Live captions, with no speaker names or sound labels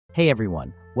Hey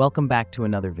everyone, welcome back to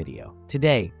another video.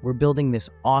 Today, we're building this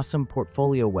awesome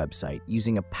portfolio website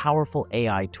using a powerful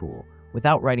AI tool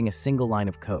without writing a single line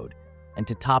of code. And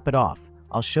to top it off,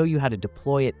 I'll show you how to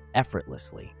deploy it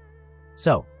effortlessly.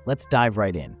 So, let's dive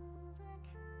right in.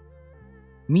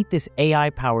 Meet this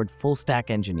AI-powered full-stack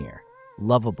engineer,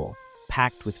 Loveable,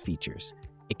 packed with features.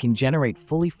 It can generate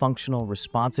fully functional,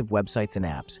 responsive websites and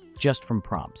apps just from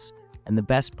prompts. And the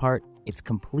best part, it's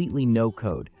completely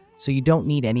no-code, so you don't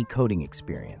need any coding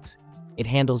experience. It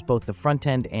handles both the front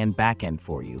end and back end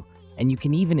for you, and you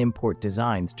can even import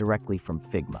designs directly from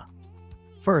Figma.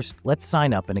 First, let's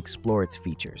sign up and explore its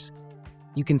features.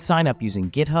 You can sign up using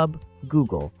GitHub,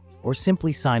 Google, or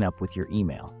simply sign up with your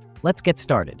email. Let's get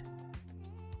started.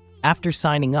 After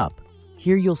signing up,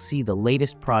 here you'll see the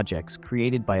latest projects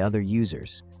created by other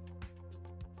users.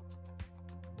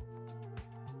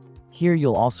 Here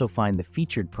you'll also find the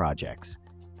featured projects.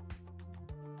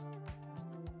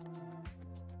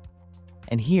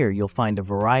 And here you'll find a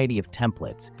variety of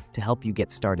templates to help you get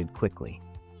started quickly.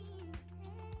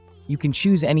 You can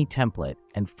choose any template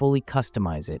and fully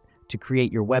customize it to create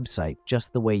your website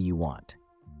just the way you want.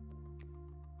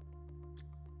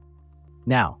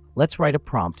 Now, let's write a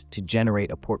prompt to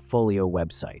generate a portfolio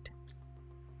website.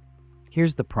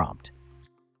 Here's the prompt.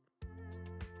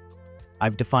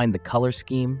 I've defined the color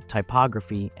scheme,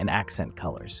 typography, and accent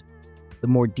colors. The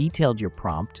more detailed your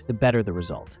prompt, the better the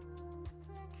result.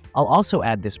 I'll also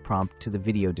add this prompt to the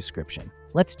video description.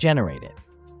 Let's generate it.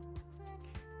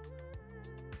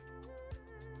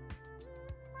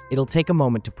 It'll take a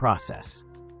moment to process.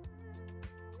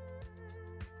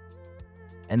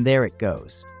 And there it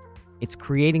goes. It's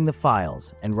creating the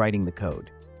files and writing the code.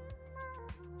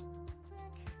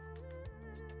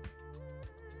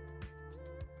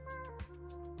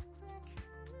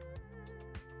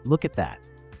 Look at that.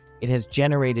 It has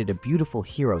generated a beautiful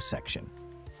hero section,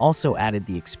 also added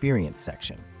the experience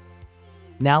section.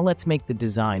 Now let's make the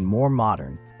design more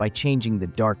modern by changing the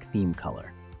dark theme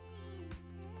color.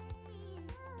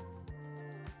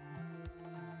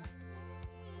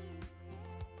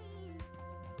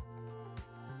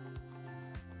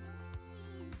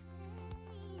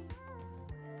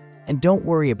 And don't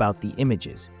worry about the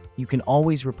images, you can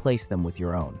always replace them with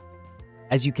your own.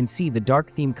 As you can see, the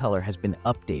dark theme color has been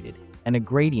updated and a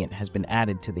gradient has been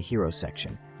added to the hero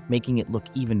section, making it look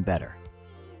even better.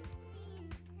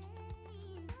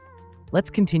 Let's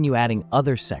continue adding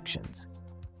other sections.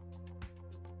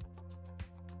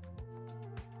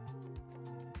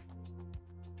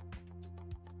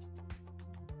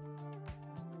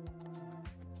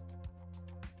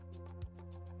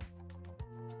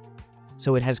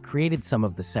 So it has created some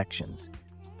of the sections.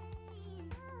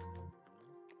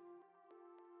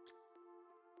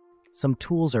 Some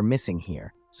tools are missing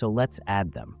here, so let's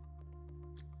add them.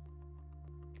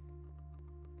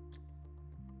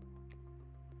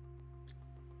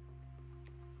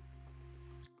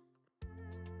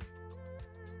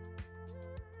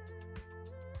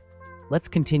 Let's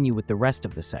continue with the rest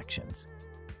of the sections.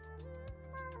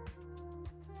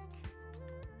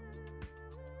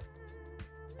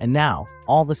 And now,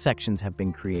 all the sections have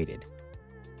been created.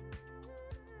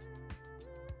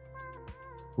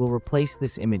 We'll replace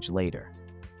this image later.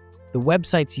 The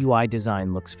website's UI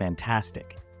design looks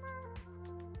fantastic.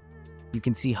 You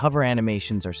can see hover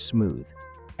animations are smooth.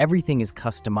 Everything is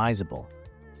customizable.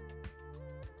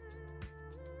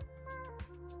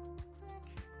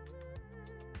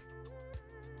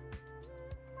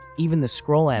 Even the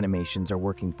scroll animations are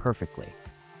working perfectly.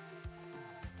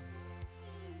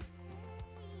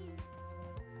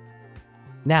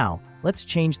 Now, let's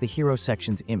change the hero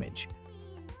section's image.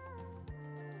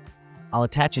 I'll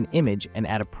attach an image and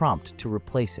add a prompt to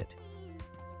replace it.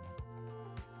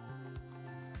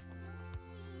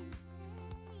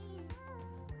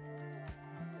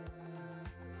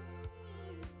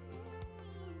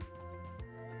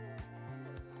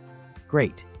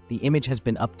 Great, the image has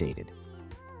been updated.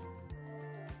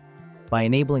 By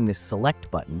enabling this select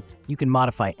button, you can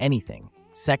modify anything: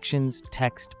 sections,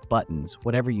 text, buttons,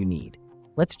 whatever you need.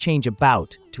 Let's change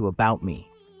About to About Me.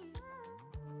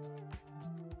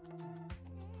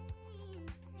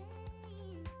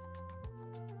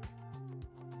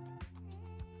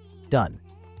 Done.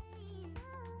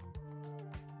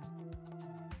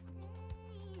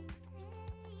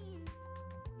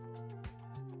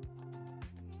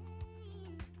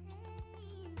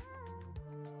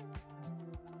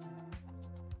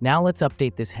 Now let's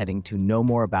update this heading to Know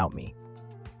More About Me.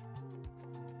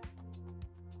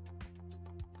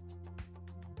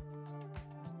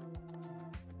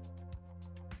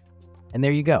 And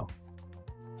there you go.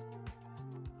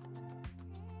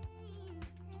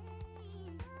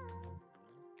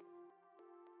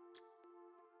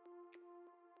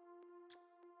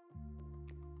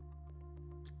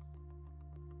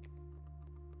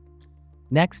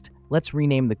 Next, let's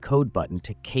rename the code button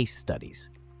to Case Studies.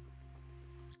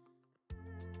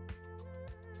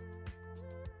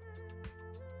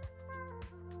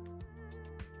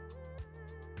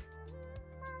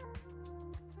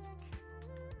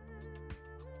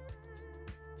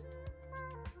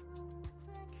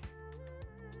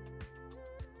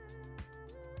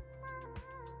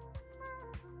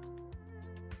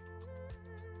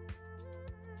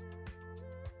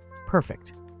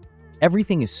 Perfect.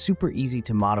 Everything is super easy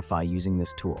to modify using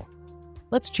this tool.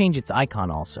 Let's change its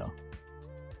icon also.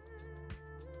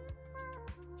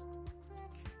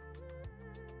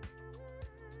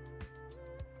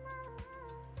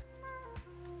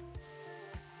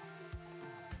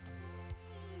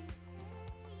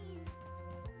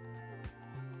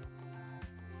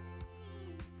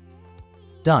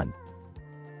 Done.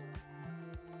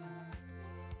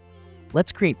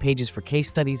 Let's create pages for case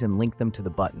studies and link them to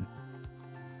the button.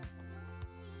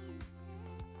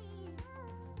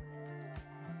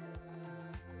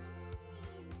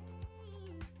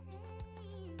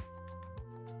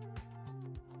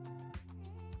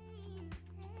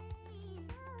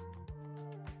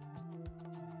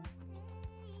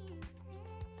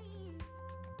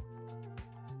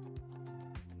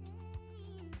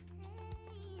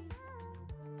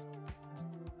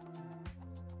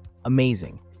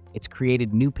 Amazing. It's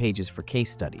created new pages for case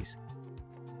studies.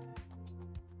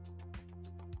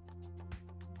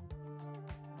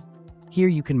 Here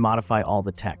you can modify all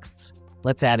the texts.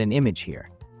 Let's add an image here.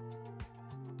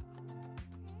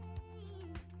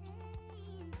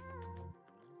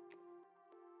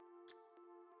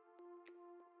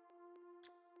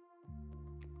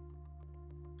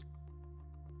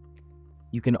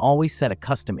 You can always set a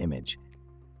custom image.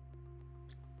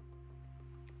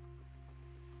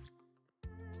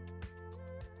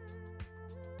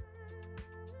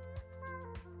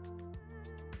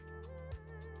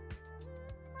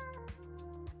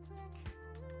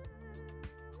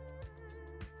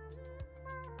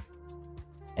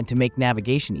 And to make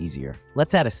navigation easier,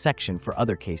 let's add a section for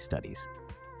other case studies.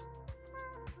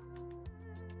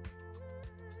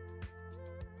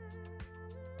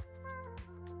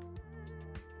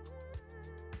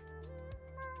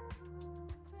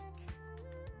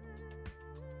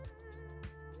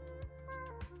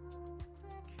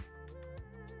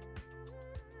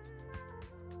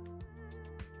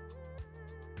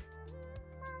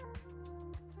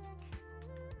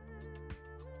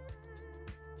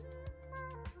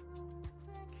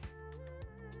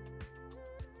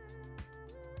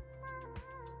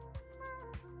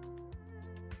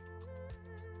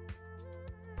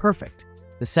 Perfect.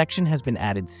 The section has been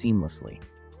added seamlessly.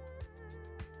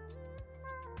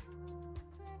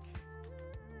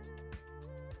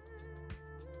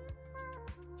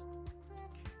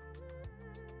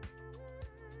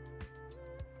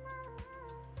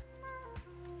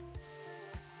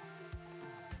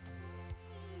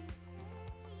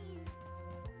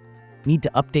 Need to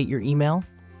update your email?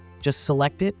 Just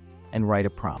select it and write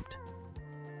a prompt.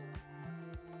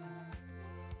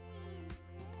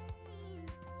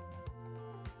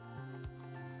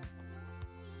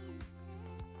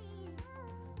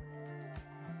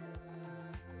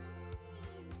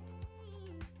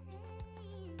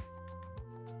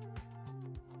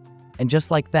 And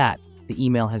just like that, the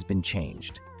email has been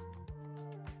changed.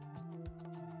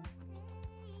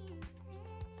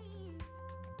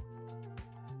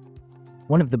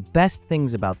 One of the best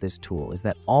things about this tool is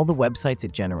that all the websites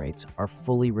it generates are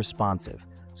fully responsive,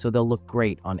 so they'll look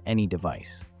great on any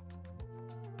device.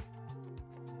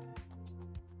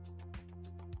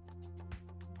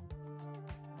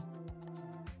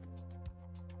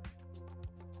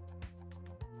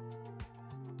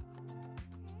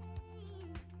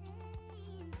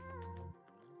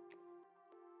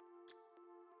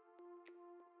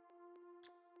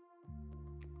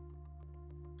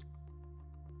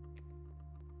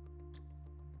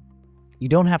 You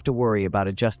don't have to worry about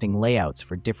adjusting layouts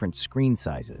for different screen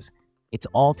sizes. It's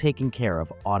all taken care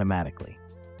of automatically.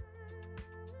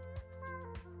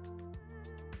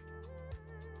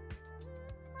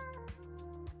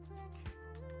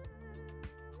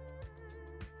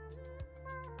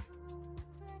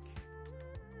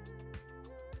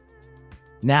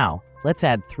 Now, let's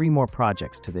add 3 more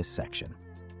projects to this section.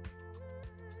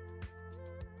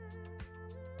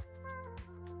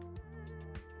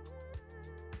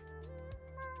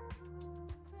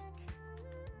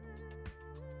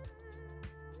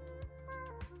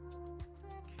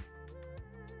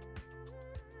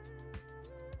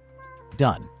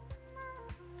 Done.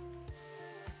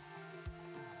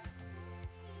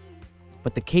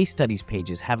 But the case studies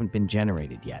pages haven't been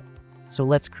generated yet, so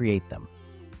let's create them.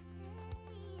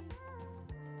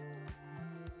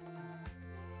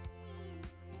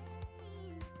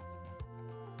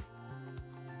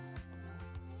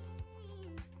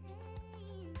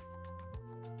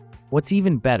 What's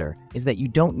even better is that you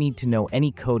don't need to know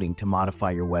any coding to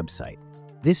modify your website.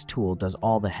 This tool does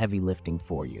all the heavy lifting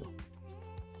for you.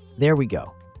 There we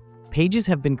go. Pages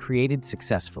have been created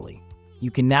successfully. You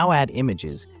can now add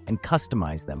images and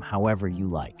customize them however you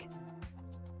like.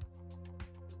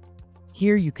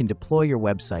 Here you can deploy your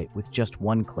website with just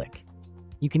one click.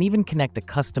 You can even connect a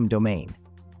custom domain.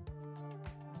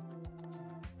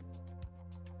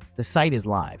 The site is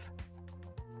live.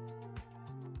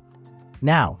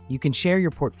 Now, you can share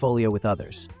your portfolio with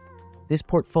others. This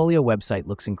portfolio website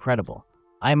looks incredible.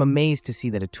 I am amazed to see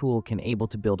that a tool can able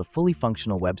to build a fully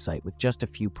functional website with just a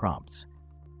few prompts.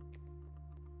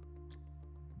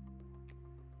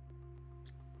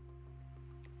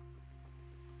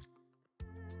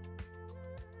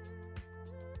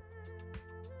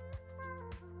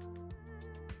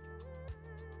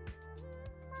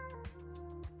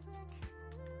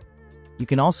 You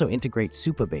can also integrate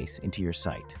Supabase into your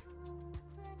site.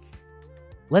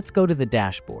 Let's go to the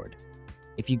dashboard.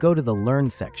 If you go to the Learn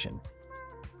section,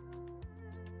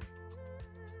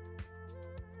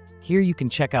 here you can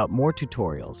check out more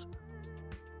tutorials.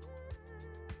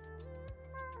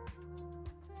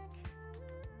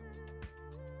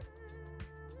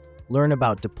 Learn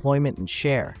about deployment and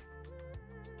share.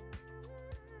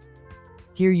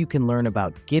 Here you can learn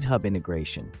about GitHub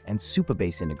integration and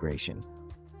Supabase integration.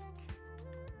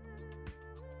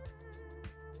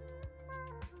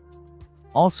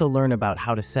 Also learn about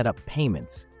how to set up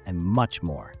payments and much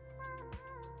more.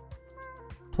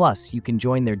 Plus, you can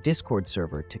join their Discord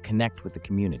server to connect with the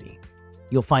community.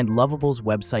 You'll find Loveable's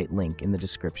website link in the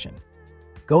description.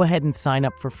 Go ahead and sign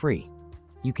up for free.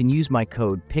 You can use my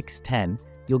code PIX10.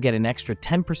 You'll get an extra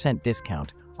 10%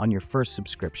 discount on your first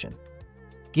subscription.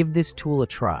 Give this tool a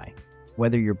try.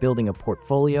 Whether you're building a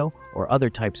portfolio or other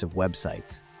types of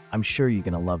websites, I'm sure you're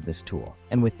going to love this tool.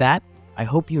 And with that, I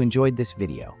hope you enjoyed this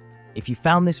video. If you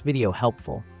found this video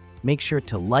helpful, make sure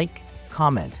to like,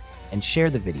 comment, and share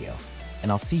the video,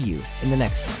 and I'll see you in the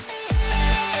next one.